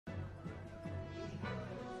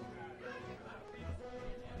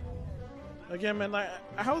Again, man, like,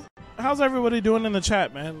 how's everybody doing in the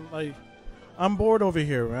chat, man? Like, I'm bored over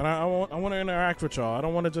here, man. I want to interact with y'all. I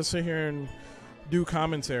don't want to just sit here and do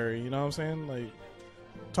commentary. You know what I'm saying? Like,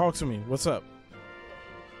 talk to me. What's up?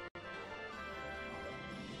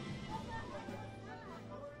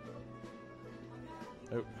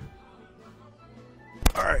 Oh.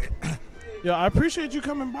 All right. Yo, I appreciate you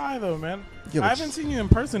coming by, though, man. Yo, I haven't seen you in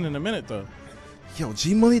person in a minute, though. Yo,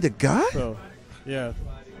 G Money, the guy? So, yeah.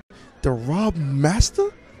 The Rob Master?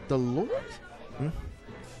 The Lord?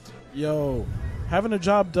 Yo, having a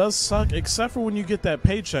job does suck, except for when you get that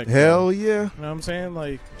paycheck. Hell yeah. You know what I'm saying?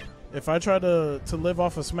 Like, if I try to live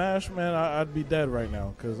off of Smash, man, I'd be dead right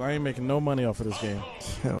now because I ain't making no money off of this game.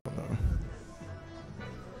 Hell no.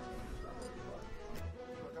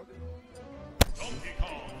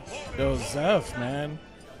 Yo, Zeph, man.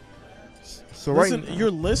 So Listen, right now, you're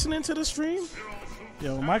listening to the stream?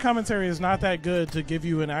 Yo, my commentary is not that good to give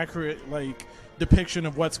you an accurate, like, depiction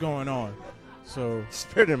of what's going on. So it's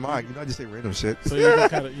better than mine. You know, I just say random shit. So you can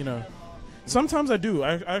kind of, you know. Sometimes I do.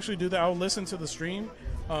 I actually do that. I'll listen to the stream,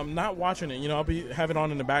 not watching it. You know, I'll have it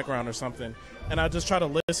on in the background or something, and I just try to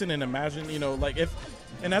listen and imagine. You know, like if,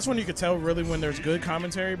 and that's when you could tell really when there's good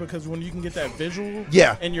commentary because when you can get that visual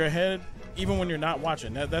in your head, even when you're not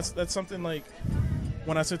watching. That's something like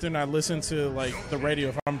when I sit there and I listen to like the radio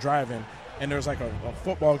if I'm driving and there's like a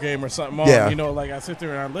football game or something on. Yeah. You know, like I sit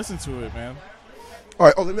there and I listen to it, man. All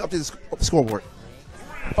right. Oh, let me update the scoreboard.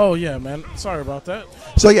 Oh, yeah, man. Sorry about that.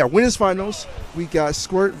 So, yeah, winners finals. We got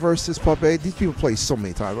Squerk versus Puppeh. These people play so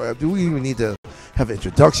many times. Do we even need to have an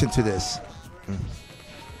introduction to this?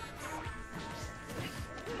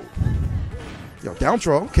 Yo, down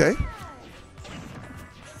throw. Okay.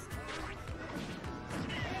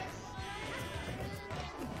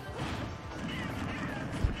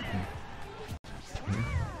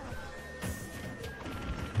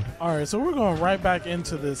 All right, so we're going right back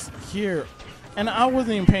into this here. And I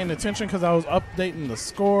wasn't even paying attention because I was updating the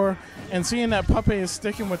score and seeing that Puppeh is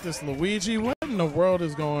sticking with this Luigi. What in the world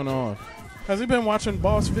is going on? Has he been watching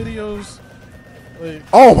boss videos? Like,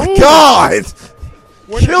 oh, my God.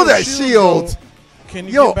 Kill that shield. Can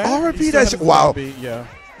you Yo, get back? RP that shield. Wow. Yeah.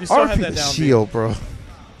 You still have that down shield, bro.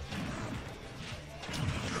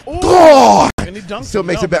 Oh! And he dunks still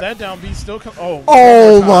makes it back. That down B still comes.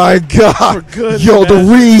 Oh my God. Good, yo, man.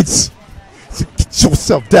 The reads. Get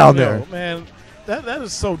yourself down there. Man, that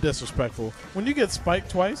is so disrespectful. When you get spiked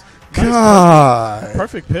twice. God.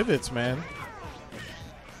 Perfect pivots, man.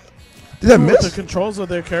 Did that miss? The controls of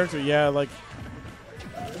their character, yeah, like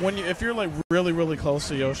if you're like really, really close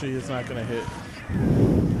to Yoshi, it's not gonna hit.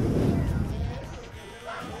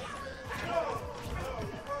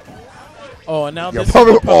 Oh, and now this is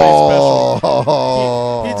Puppeh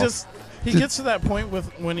special. He gets to that point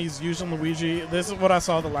with when he's using Luigi. This is what I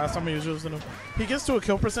saw the last time he was using him. He gets to a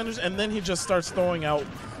kill percentage, and then he just starts throwing out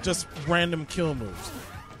just random kill moves.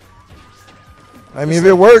 I mean, if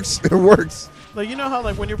it works, it works. Like, you know how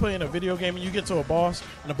like when you're playing a video game and you get to a boss,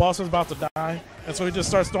 and the boss is about to die, and so he just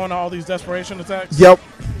starts throwing out all these desperation attacks? Yep.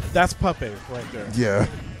 That's Puppeh right there. Yeah.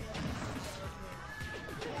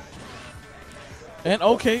 And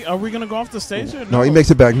okay, are we gonna go off the stage? Or no, he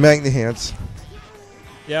makes it back. Magnet hands.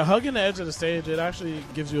 Yeah, hugging the edge of the stage, it actually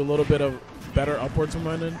gives you a little bit of better upwards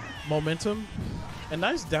momentum. A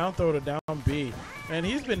nice down throw to down B. And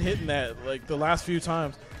he's been hitting that like the last few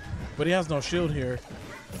times, but he has no shield here.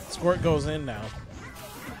 Squirk goes in now.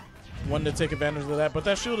 Wanted to take advantage of that, but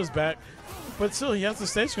that shield is back. But still, he has the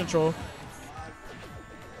stage control.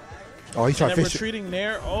 Oh, he's trying to finish retreating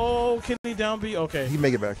there. Oh, can he down B? Okay. He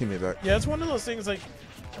make it back. He made it back. Yeah, it's one of those things like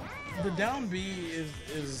the down B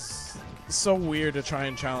is so weird to try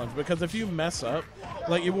and challenge because if you mess up,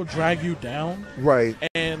 like it will drag you down. Right.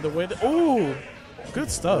 And the way that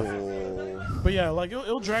good stuff. But yeah, like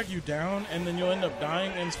it'll drag you down and then you'll end up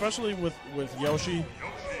dying. And especially with Yoshi,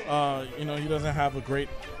 you know, he doesn't have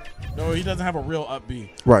a real up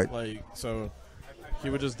B. Right. Like so he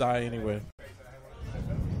would just die anyway.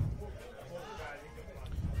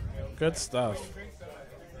 Good stuff.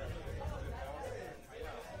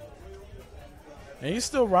 And he's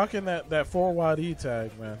still rocking that 4 wide E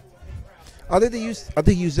tag, man. I think they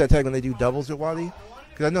use that tag when they do doubles with Wadi.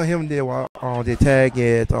 Because I know him did they tag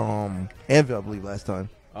at Anvil, I believe, last time.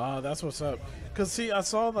 That's what's up. Because see, I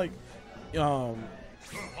saw like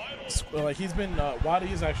he's been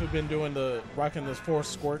Wadi's actually been doing rocking this 4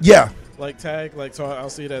 Squerk like tag, like so I'll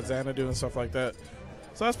see that Xana and stuff like that.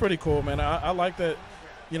 So that's pretty cool, man. I like that.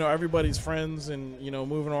 You know, everybody's friends and, you know,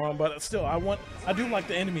 moving around. But still, I do like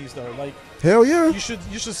the enemies, though. Like, hell yeah. You should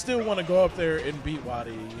still want to go up there and beat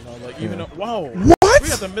Wadi. You know, like, even though, whoa. What? We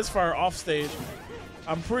have the misfire off stage.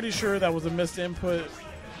 I'm pretty sure that was a missed input,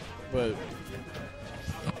 but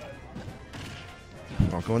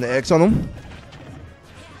I'm going to X on him.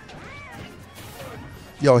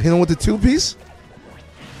 Yo, hit him with the 2-piece.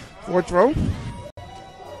 Forward throw.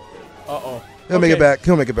 He'll make it back.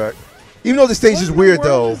 He'll make it back. Even though the stage is weird,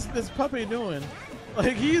 though. What is Puppeh doing?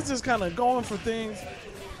 Like, he's just kind of going for things.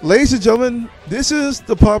 Ladies and gentlemen, this is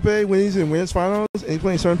the Puppeh when he's in Winners Finals and he's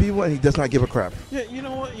playing certain people and he does not give a crap. Yeah, you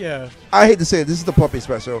know what? Yeah. I hate to say it. This is the Puppeh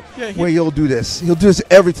special Yeah, where he'll do this. He'll do this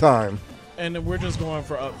every time. And we're just going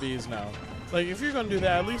for up Bs now. Like, if you're going to do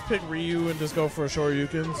that, at least pick Ryu and just go for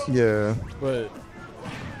Shoryukens. Yeah. But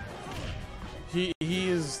he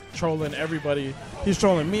is trolling everybody. He's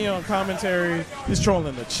trolling me on commentary. He's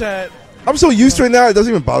trolling the chat. I'm so used to it now, it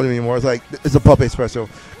doesn't even bother me anymore. It's like, it's a Puppeh special.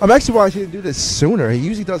 I'm actually why he didn't do this sooner. He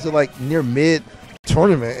usually does it like near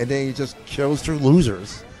mid-tournament, and then he just kills through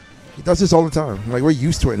losers. He does this all the time. Like, we're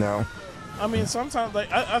used to it now. I mean, sometimes,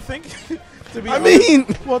 like, I think, to be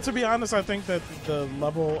honest, I think that the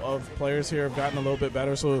level of players here have gotten a little bit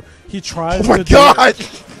better. So he tries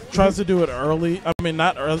tries to do it early. I mean,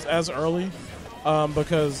 not as early,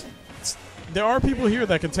 because there are people here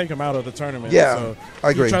that can take him out of the tournament. Yeah, so I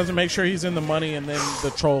agree. He tries to make sure he's in the money, and then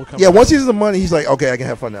the troll comes. Yeah, out. once he's in the money, he's like, okay, I can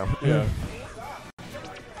have fun now. Yeah.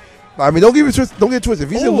 I mean, don't get it twisted.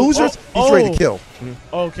 If he's in losers, he's ready to kill.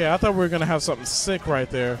 Okay, I thought we were gonna have something sick right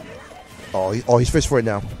there. He's fished for it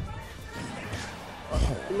now.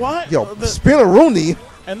 What? Yo, spin a Rooney.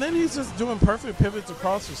 And then he's just doing perfect pivots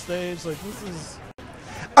across the stage. Like, this is.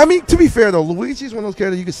 I mean, to be fair though, Luigi's one of those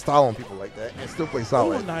characters you can style on people like that and still play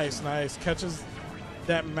solid. Oh, nice. Catches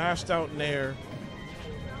that mashed out nair.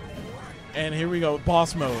 And here we go,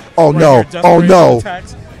 boss mode. Oh, no. Oh, no.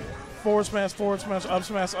 Attacks. Forward smash, up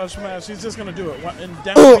smash. He's just going to do it. And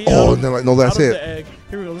down no, that's it. The egg.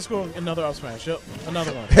 Here we go. Let's go another up smash. Yep,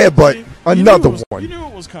 another one. Headbutt. Another one. You knew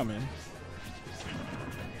it was coming.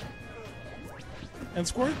 And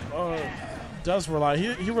Squerk does rely.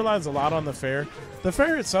 He relies a lot on the fair. The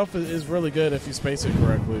fair itself is really good if you space it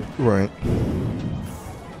correctly. Right.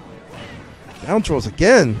 Down throws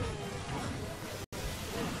again.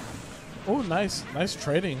 Oh, nice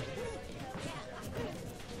trading.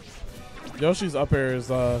 Yoshi's up air is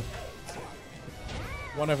one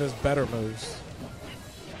of his better moves.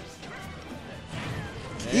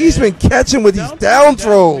 He's been catching with these down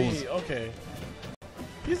throws. Okay.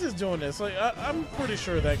 He's just doing this. Like I'm pretty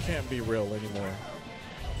sure that can't be real anymore.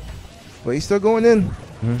 But he's still going in.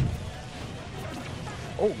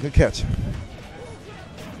 Oh, good catch.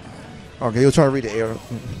 Okay, he was trying to read the air.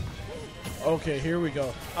 Okay, here we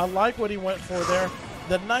go. I like what he went for there.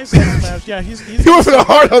 The nice up smash. Yeah, he's he went for the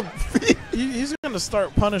hard up. He's going to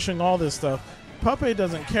start punishing all this stuff. Puppeh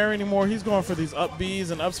doesn't care anymore. He's going for these up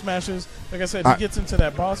Bs and up smashes. Like I said, he gets into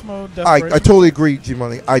that boss mode. I totally agree,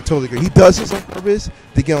 G-Money. I totally agree. He does this on purpose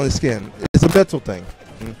to get on his skin. It's a mental thing.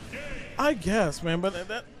 I guess, man, but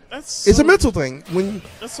that's it's a mental thing.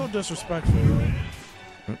 That's so disrespectful, man.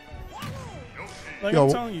 Like I'm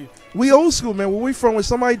telling you. We old school, man. Where we from, when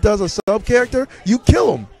somebody does a sub character, you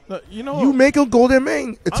kill them. You know, you make them go their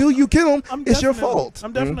main. Until you kill them, it's your fault.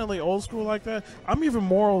 I'm definitely old school like that. I'm even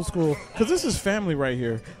more old school because this is family right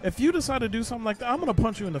here. If you decide to do something like that, I'm going to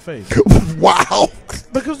punch you in the face. Wow.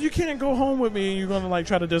 Because you can't go home with me and you're going to like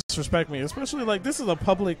try to disrespect me. Especially like this is a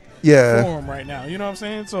public forum right now. You know what I'm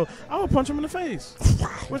saying? So I would punch him in the face. Wow.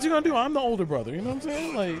 What you going to do? I'm the older brother. You know what I'm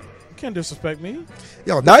saying? Like, you can't disrespect me.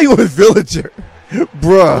 Yo, now you a villager.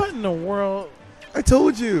 Bruh. What in the world? I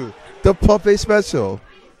told you. The Puppeh special.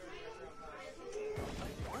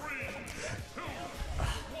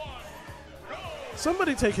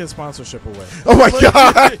 Somebody take his sponsorship away. Oh my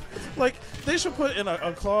God! Like they should put in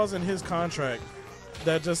a clause in his contract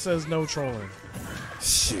that just says no trolling.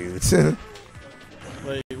 Shoot.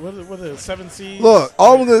 Like what are the 7 C's? Look,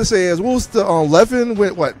 all I'm gonna say is, what was the 11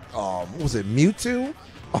 with what was it, Mewtwo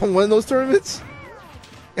on one of those tournaments?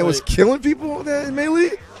 And was killing people in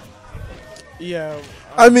Melee? Yeah.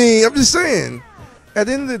 I mean, I'm just saying. At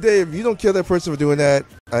the end of the day, if you don't kill that person for doing that,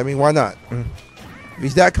 I mean, why not? If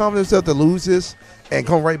he's that confident himself to lose this and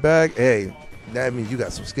come right back, hey, that means you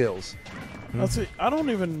got some skills. I don't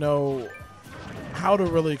even know how to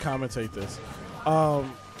really commentate this,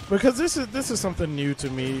 because this is something new to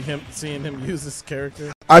me. Seeing him use this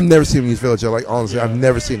character. I've never seen him use Villager. Like honestly, I've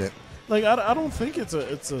never seen it. Like I don't think it's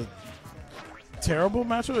a terrible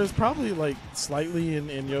matchup. It's probably like slightly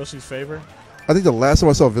in Yoshi's favor. I think the last time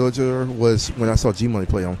I saw Villager was when I saw G-Money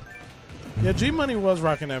play on. Yeah, G-Money was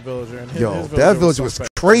rocking that Villager. And his that Villager was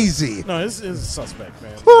crazy. No, it's suspect,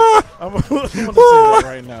 man. I'm going to say that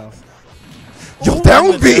right now. Yo,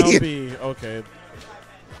 down B. Okay.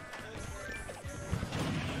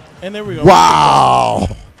 And there we go. Wow.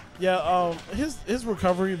 Yeah, his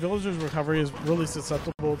recovery, Villager's recovery is really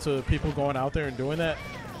susceptible to people going out there and doing that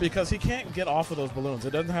because he can't get off of those balloons.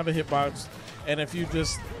 It doesn't have a hitbox, and if you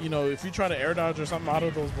just, if you try to air dodge or something out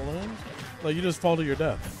of those balloons, like you just fall to your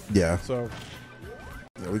death. Yeah. So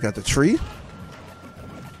yeah, we got the tree.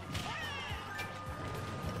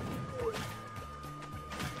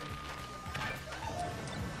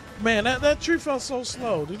 Man, that tree felt so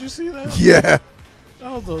slow. Did you see that? Yeah.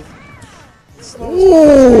 That was the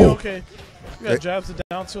slowest. Okay. We got jabs to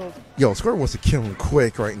down tilt. Yo, Squerk wants to kill him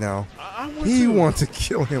quick right now. He wants to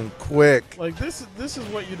kill him quick. Like this is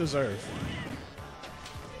what you deserve.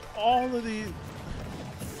 All of these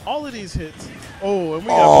hits. Oh, and we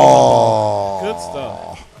got good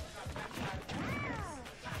stuff.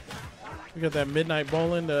 We got that midnight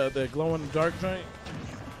bowling, the glow in the dark joint.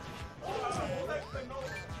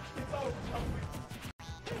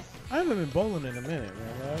 I haven't been bowling in a minute,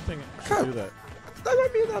 man. I think I should do that. That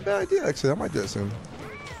might be not a bad idea, actually. I might do it soon.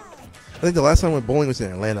 I think the last time I went bowling was in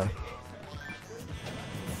Atlanta.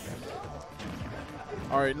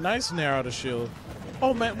 All right, nice narrow to shield.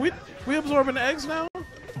 Oh, man, we absorbing the eggs now?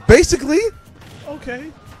 Basically. Okay.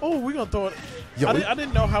 Oh, we gonna throw it. Yo, I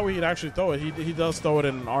didn't know how he'd actually throw it. He does throw it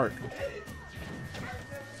in an arc.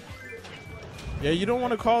 Yeah, you don't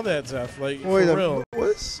want to call that, Zeph. Like, for real.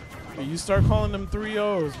 What? You start calling them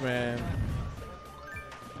 3-0s, man.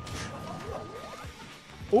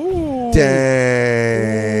 Ooh.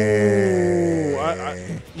 Dang.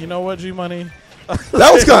 Ooh. You know what, G-Money?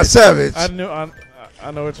 That was kind of savage. I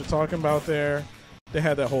know what you're talking about there. They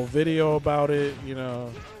had that whole video about it,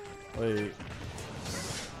 Like,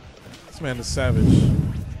 this man is savage.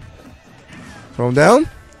 Throw him down.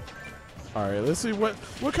 All right, let's see what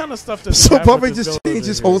kind of stuff does. So Puppeh just changed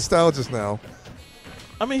his whole style just now.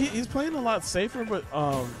 I mean, he's playing a lot safer, but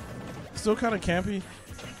still kind of campy.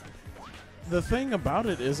 The thing about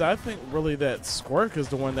it is, I think really that Squerk is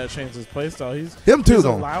the one that changed his playstyle. He's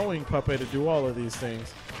allowing Puppeh to do all of these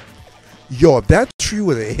things. Yo, if that tree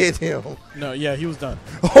would have hit him. No, yeah, he was done.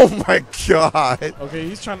 Oh my god. Okay,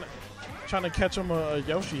 he's trying to catch him a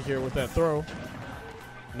Yoshi here with that throw.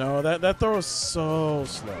 No, that throw is so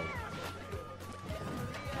slow.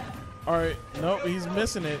 All right, nope, he's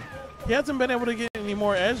missing it. He hasn't been able to get any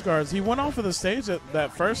more edge guards. He went off of the stage at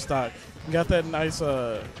that first stock and got that nice,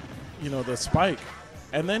 the spike,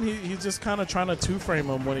 and then he's just kind of trying to two-frame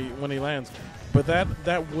him when he lands. But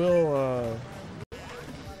that will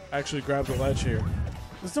actually grab the ledge here.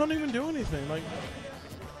 This don't even do anything. Like,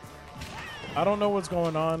 I don't know what's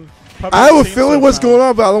going on. I have a feeling what's going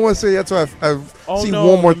on, but I don't want to say that's why I've seen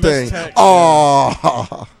one more thing.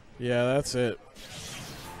 Oh. Yeah, that's it.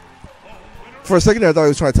 For a second there, I thought he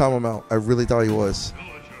was trying to time him out. I really thought he was.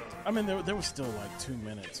 I mean, there was still like 2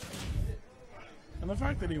 minutes. And the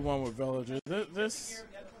fact that he won with Villager, this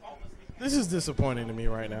is disappointing to me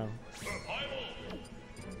right now.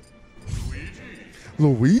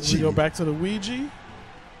 Luigi. We go back to the Ouija.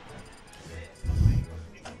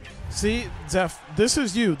 See, Zeph, this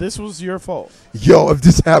is you. This was your fault. Yo, if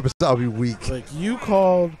this happens, I'll be weak. Like, you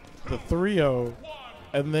called the 3-0,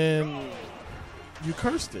 and then you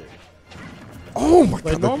cursed it. Oh my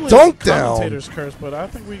god, normally the dunk down. Commentators curse, but I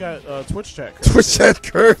think we got Twitch chat curse. Twitch chat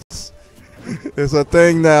curse. It's a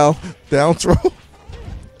thing now. Down throw.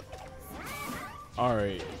 All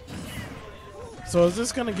right. So is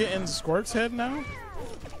this going to get into Squerk's head now?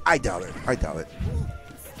 I doubt it.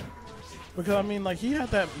 Because, I mean, like, he had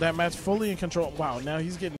that match fully in control. Wow, now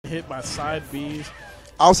he's getting hit by side Bs.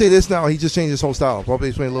 I'll say this now. He just changed his whole style. Probably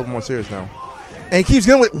he's playing a little more serious now. And he keeps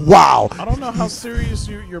going with, wow. I don't know how serious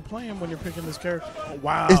you're playing when you're picking this character.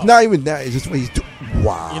 Wow. It's not even that. It's just what he's doing.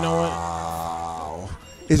 Wow. You know what?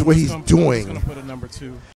 It's what he's doing. I'm going to put a number 2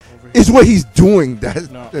 over here. It's what he's doing that's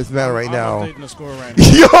matter right now. I'm updating the score right now.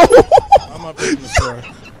 Yo! I'm updating the score.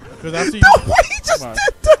 Because after you... No, he just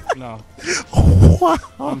did that. No. Wow.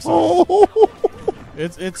 I'm sorry.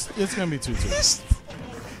 It's going to be 2-2.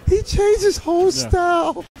 He changed his whole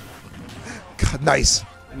style. God, nice.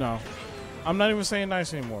 No. I'm not even saying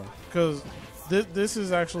nice anymore. Because this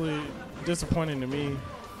is actually disappointing to me.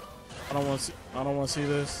 I don't want to see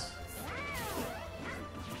this.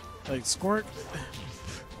 Like, Squerk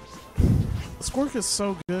is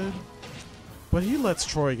so good, but he lets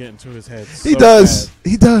Troy get into his head. He does. Bad.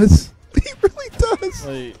 He does. He really does.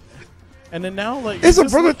 Like, and then now, like, it's a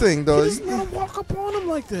brother thing, though. You just let him walk up on him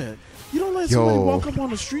like that. You don't let somebody walk up on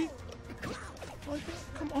the street. Like,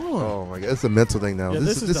 come on. Oh my god, it's a mental thing now. Yeah,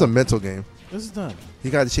 this is a mental game. This is done. He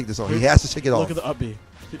got to shake this off. He has to shake it off. Look at the up B.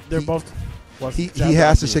 They're both. He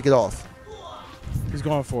has to shake it off. He's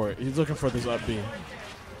going for it. He's looking for this up B.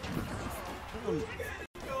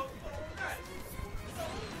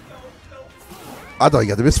 I thought you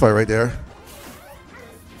got the misfire right there.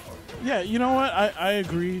 Yeah, you know what? I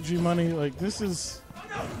agree, G Money. Like this is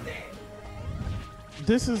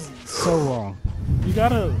so wrong. You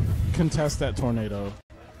gotta contest that tornado.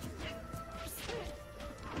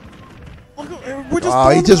 We're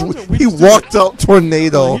just he walked up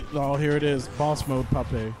tornado. Oh, here it is. Boss mode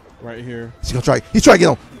Puppeh right here. He's gonna try. He's trying to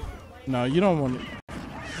get him. No, you don't want it.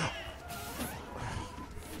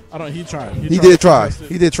 I don't. He tried. He did try.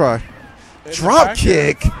 He did try. Drop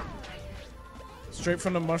kick. Straight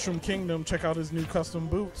from the Mushroom Kingdom. Check out his new custom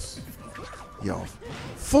boots. Yo,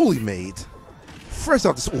 fully made. Fresh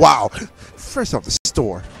off the wow. Fresh off the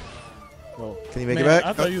store. Well, can you make it back?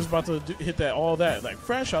 I thought you was about to hit that all that like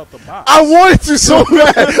fresh out the box. I wanted to so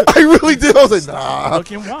bad. I really did. I was like, nah.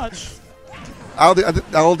 Look and watch. I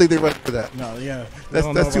don't think they're ready for that. No, yeah.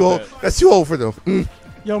 That's too old. That's too old for them. Mm.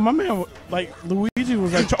 Yo, my man, like Luigi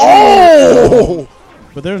was like, oh!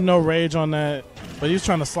 But there's no rage on that. But he's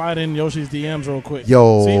trying to slide in Yoshi's DMs real quick.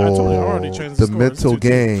 Yo, see, I told you already changed the score. mental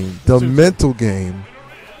game. The mental game.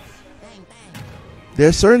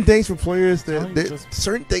 There's certain things for players that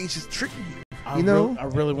certain things just trick you. I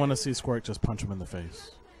really want to see Squerk just punch him in the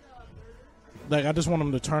face. Like I just want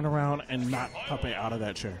him to turn around and knock Puppeh out of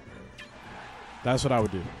that chair. That's what I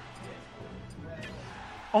would do.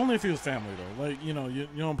 Only if he was family though. Like you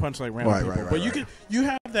don't punch like random people. But you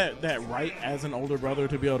have that right as an older brother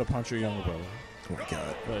to be able to punch your younger brother. Oh my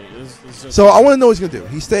god. Like, it's just so I want to know what he's gonna do.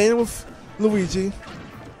 He's staying with Luigi.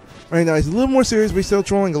 Right now he's a little more serious, but he's still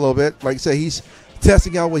trolling a little bit. Like I said, he's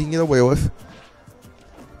testing out what he can get away with.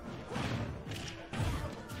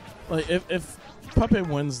 Like if Puppeh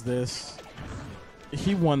wins this,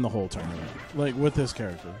 he won the whole tournament. Like with his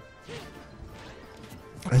character.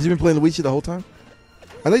 Has he been playing Luigi the whole time?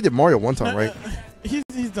 I know he did Mario one time, right?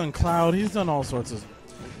 He's done Cloud. He's done all sorts of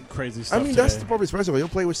crazy stuff. I mean, that's the Puppeh special. He'll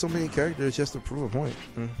play with so many characters just to prove a point.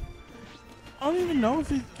 Mm. I don't even know if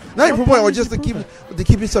he. Not even prove a point, or just to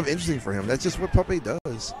keep himself interesting for him. That's just what Puppeh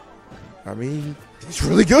does. I mean, he's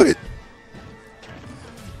really good.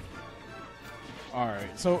 All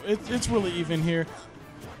right, so it's really even here.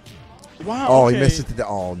 Wow. Oh, okay. he missed it to the.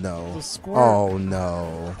 Oh no. The Squerk. Oh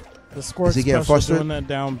no. The Squerk is he getting flustered? Doing that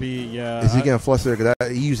down B, yeah. Is he getting flustered? Because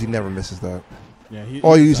he usually never misses that. Yeah, he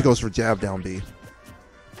usually goes for jab down B.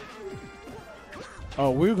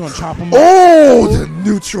 Oh, we're gonna chop him. Oh, the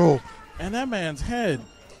neutral. And that man's head.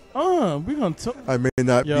 We're gonna. I may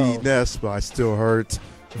not be Ness, but I still hurt.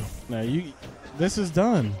 Now this is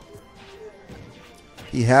done.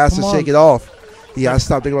 He has to shake it off. He has to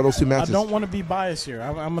stop thinking about those two matches. I don't want to be biased here.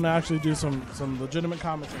 I'm gonna actually do some legitimate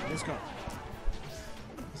commentary. Let's go.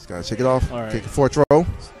 Just gotta shake it off. All right. Take a fourth row.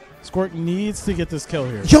 Squerk needs to get this kill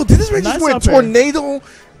here. Yo, did this man just win a tornado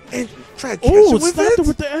and try to catch it with it?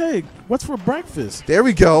 With the egg. What's for breakfast? There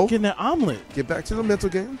we go. Getting that omelet. Get back to the mental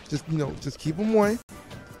game. Just keep him away.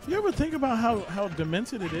 You ever think about how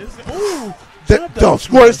demented it is? Oh,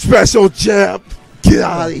 Squerk special jab. Get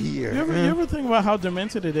out of here. You ever think about how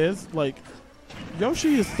demented it is? Like,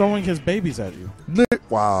 Yoshi is throwing his babies at you.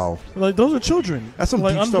 Wow. Like, those are children. That's some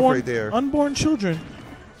deep stuff right there. Unborn children.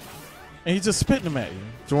 And he's just spitting them at you.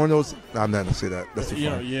 Throwing those. I'm not going to say that. That's too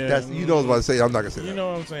far. Yeah. That's, you know what I was about to say. I'm not going to say that. You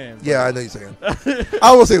know what I'm saying. Yeah, I know you're saying.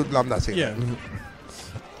 I will say, I'm not saying that.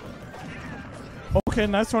 Okay,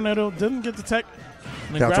 nice tornado. Didn't get the tech.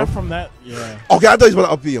 And then grab from that. Yeah. Okay, I thought he was about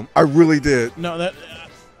to up him. I really did. No, that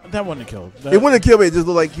wouldn't have killed. It wouldn't have killed me. It just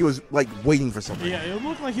looked like he was like waiting for something. Yeah, it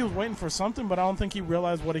looked like he was waiting for something, but I don't think he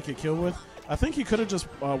realized what he could kill with. I think he could have just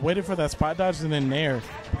waited for that spot dodge and then nair,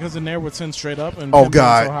 because the nair would send straight up and oh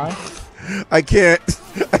god, so high. I can't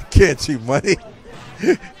cheat money.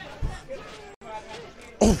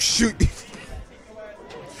 Oh shoot!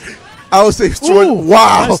 I was saying,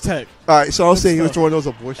 wow. Nice tech. All right, so I was saying he was throwing those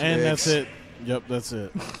abortion and eggs. That's it. Yep, that's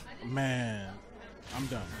it. Man, I'm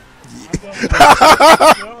done.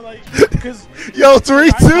 Yo,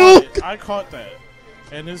 3-2. I caught that,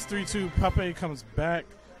 and this 3-2. Puppeh comes back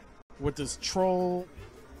with this troll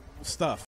stuff.